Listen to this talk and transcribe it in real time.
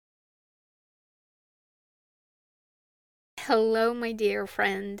Hello, my dear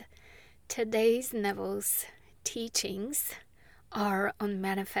friend. Today's Neville's teachings are on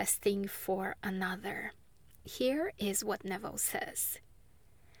manifesting for another. Here is what Neville says.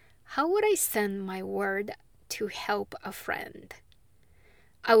 How would I send my word to help a friend?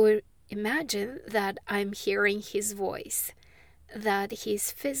 I would imagine that I'm hearing his voice, that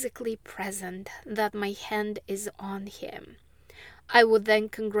he's physically present, that my hand is on him. I would then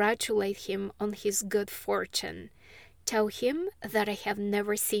congratulate him on his good fortune. Tell him that I have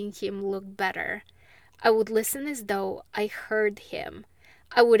never seen him look better. I would listen as though I heard him.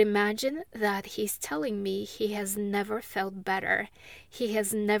 I would imagine that he's telling me he has never felt better. He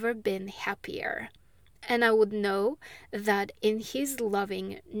has never been happier. And I would know that in his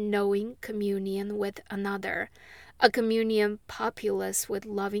loving, knowing communion with another, a communion populous with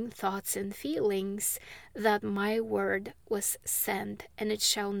loving thoughts and feelings, that my word was sent, and it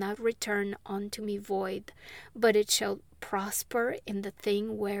shall not return unto me void, but it shall prosper in the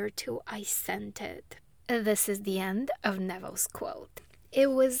thing whereto I sent it. This is the end of Neville's quote. It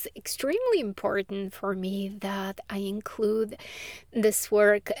was extremely important for me that I include this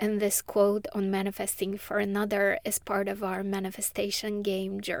work and this quote on manifesting for another as part of our manifestation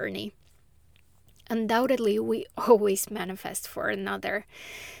game journey. Undoubtedly, we always manifest for another.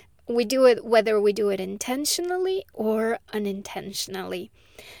 We do it whether we do it intentionally or unintentionally.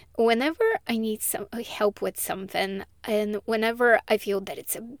 Whenever I need some help with something, and whenever I feel that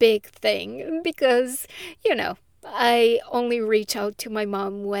it's a big thing, because, I only reach out to my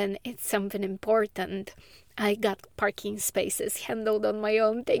mom when it's something important. I got parking spaces handled on my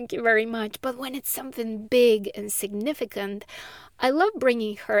own, thank you very much. But when it's something big and significant, I love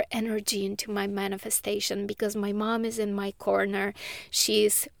bringing her energy into my manifestation because my mom is in my corner.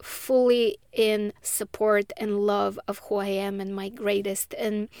 She's fully in support and love of who I am and my greatest.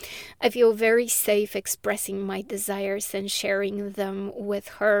 And I feel very safe expressing my desires and sharing them with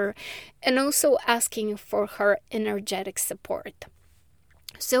her, and also asking for her energetic support.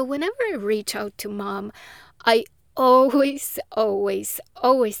 So whenever I reach out to mom, I always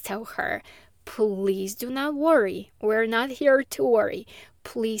tell her, please do not worry. We're not here to worry.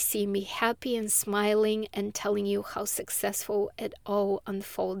 Please see me happy and smiling and telling you how successful it all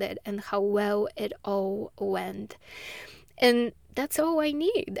unfolded and how well it all went. And that's all I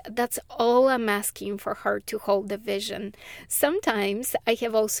need. That's all I'm asking for her to hold the vision. Sometimes I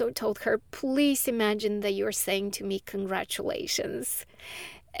have also told her, please imagine that you're saying to me, congratulations.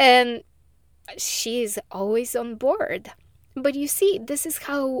 And she is always on board. But you see, this is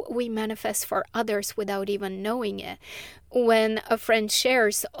how we manifest for others without even knowing it. When a friend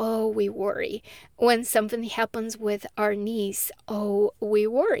shares, oh, we worry. When something happens with our niece, oh, we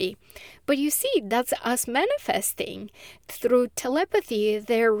worry. But you see, that's us manifesting. Through telepathy,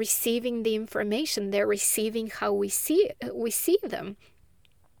 they're receiving the information. They're receiving how we see them.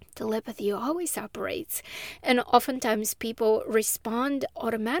 Telepathy always operates, and oftentimes people respond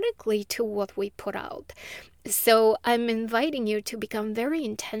automatically to what we put out. So I'm inviting you to become very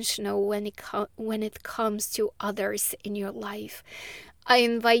intentional when it comes to others in your life. I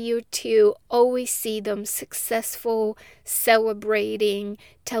invite you to always see them successful, celebrating,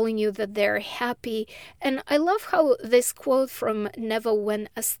 telling you that they're happy. And I love how this quote from Neville went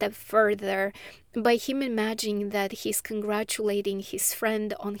a step further by him imagining that he's congratulating his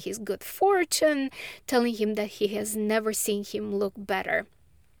friend on his good fortune, telling him that he has never seen him look better.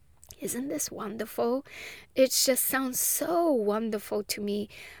 Isn't this wonderful? It just sounds so wonderful to me.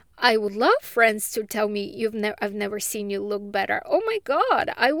 I would love friends to tell me I've never seen you look better. Oh my God,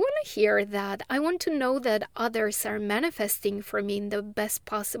 I want to hear that. I want to know that others are manifesting for me in the best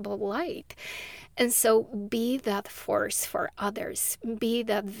possible light. And so be that force for others. Be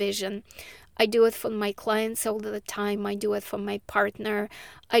that vision. I do it for my clients all the time. I do it for my partner.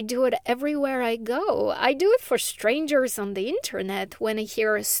 I do it everywhere I go. I do it for strangers on the internet. When I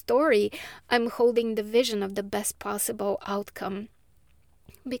hear a story, I'm holding the vision of the best possible outcome.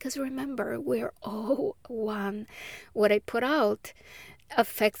 Because remember, we're all one. What I put out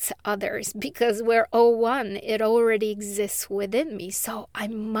affects others because we're all one. It already exists within me. So I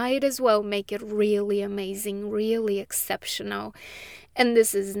might as well make it really amazing, really exceptional. And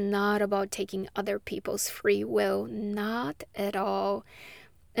this is not about taking other people's free will. Not at all.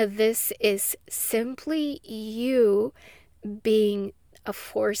 This is simply you being a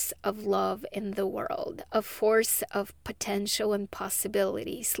force of love in the world, a force of potential and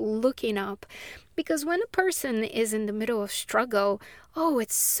possibilities, looking up. Because when a person is in the middle of struggle,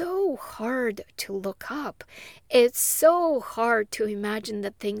 it's so hard to look up. It's so hard to imagine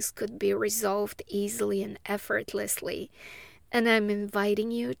that things could be resolved easily and effortlessly. And I'm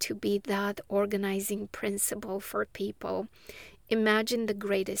inviting you to be that organizing principle for people. Imagine the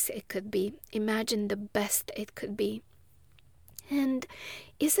greatest it could be. Imagine the best it could be. And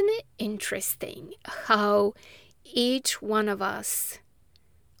isn't it interesting how each one of us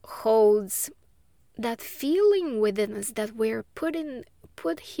holds that feeling within us that we're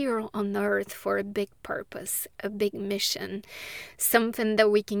put here on earth for a big purpose, a big mission, something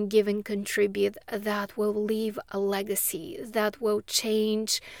that we can give and contribute that will leave a legacy, that will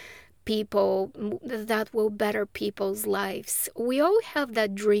change people, that will better people's lives. We all have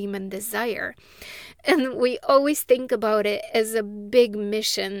that dream and desire, and we always think about it as a big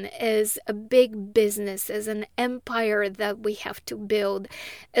mission, as a big business, as an empire that we have to build,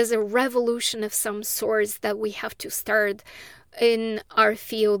 as a revolution of some sorts that we have to start in our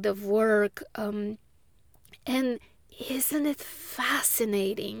field of work. And isn't it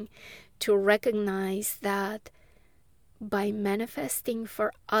fascinating to recognize that by manifesting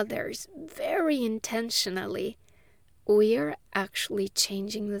for others very intentionally, we are actually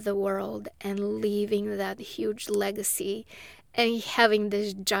changing the world and leaving that huge legacy and having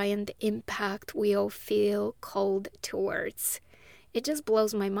this giant impact we all feel called towards. It just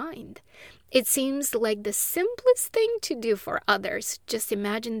blows my mind. It seems like the simplest thing to do for others. Just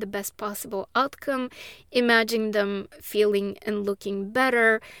imagine the best possible outcome. Imagine them feeling and looking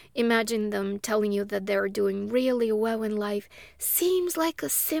better. Imagine them telling you that they're doing really well in life. Seems like a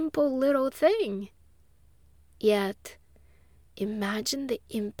simple little thing. Yet, imagine the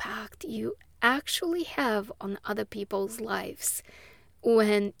impact you actually have on other people's lives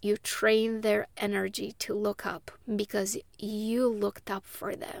when you train their energy to look up because you looked up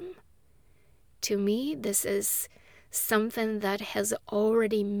for them. To me, this is something that has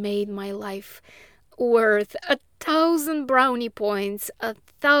already made my life worth 1,000 brownie points,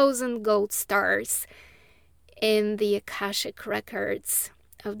 1,000 gold stars in the Akashic records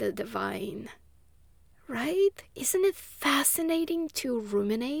of the divine. Right? Isn't it fascinating to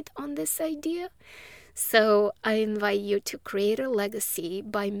ruminate on this idea? So I invite you to create a legacy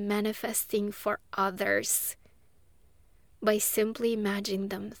by manifesting for others, by simply imagining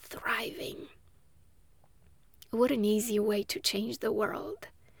them thriving. What an easy way to change the world.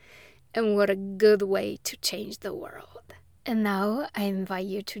 And what a good way to change the world. And now I invite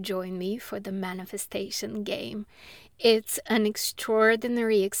you to join me for the manifestation game. It's an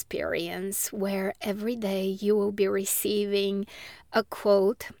extraordinary experience where every day you will be receiving a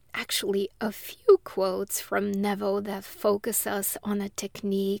quote, actually a few quotes from Neville that focus us on a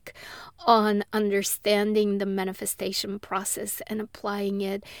technique, on understanding the manifestation process and applying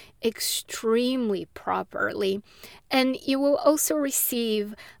it extremely properly. And you will also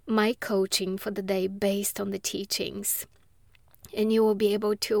receive my coaching for the day based on the teachings. And you will be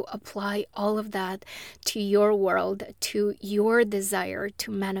able to apply all of that to your world, to your desire to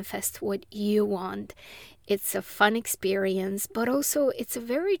manifest what you want. It's a fun experience, but also it's a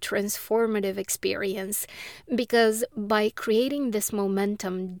very transformative experience because by creating this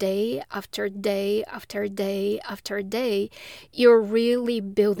momentum day after day after day after day, you're really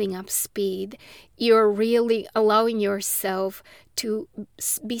building up speed. You're really allowing yourself to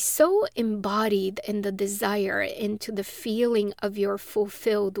be so embodied in the desire, into the feeling of your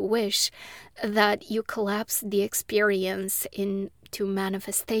fulfilled wish, that you collapse the experience into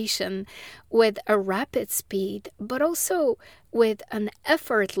manifestation with a rapid speed, but also with an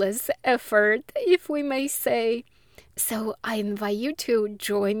effortless effort, if we may say. So I invite you to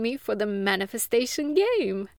join me for the manifestation game.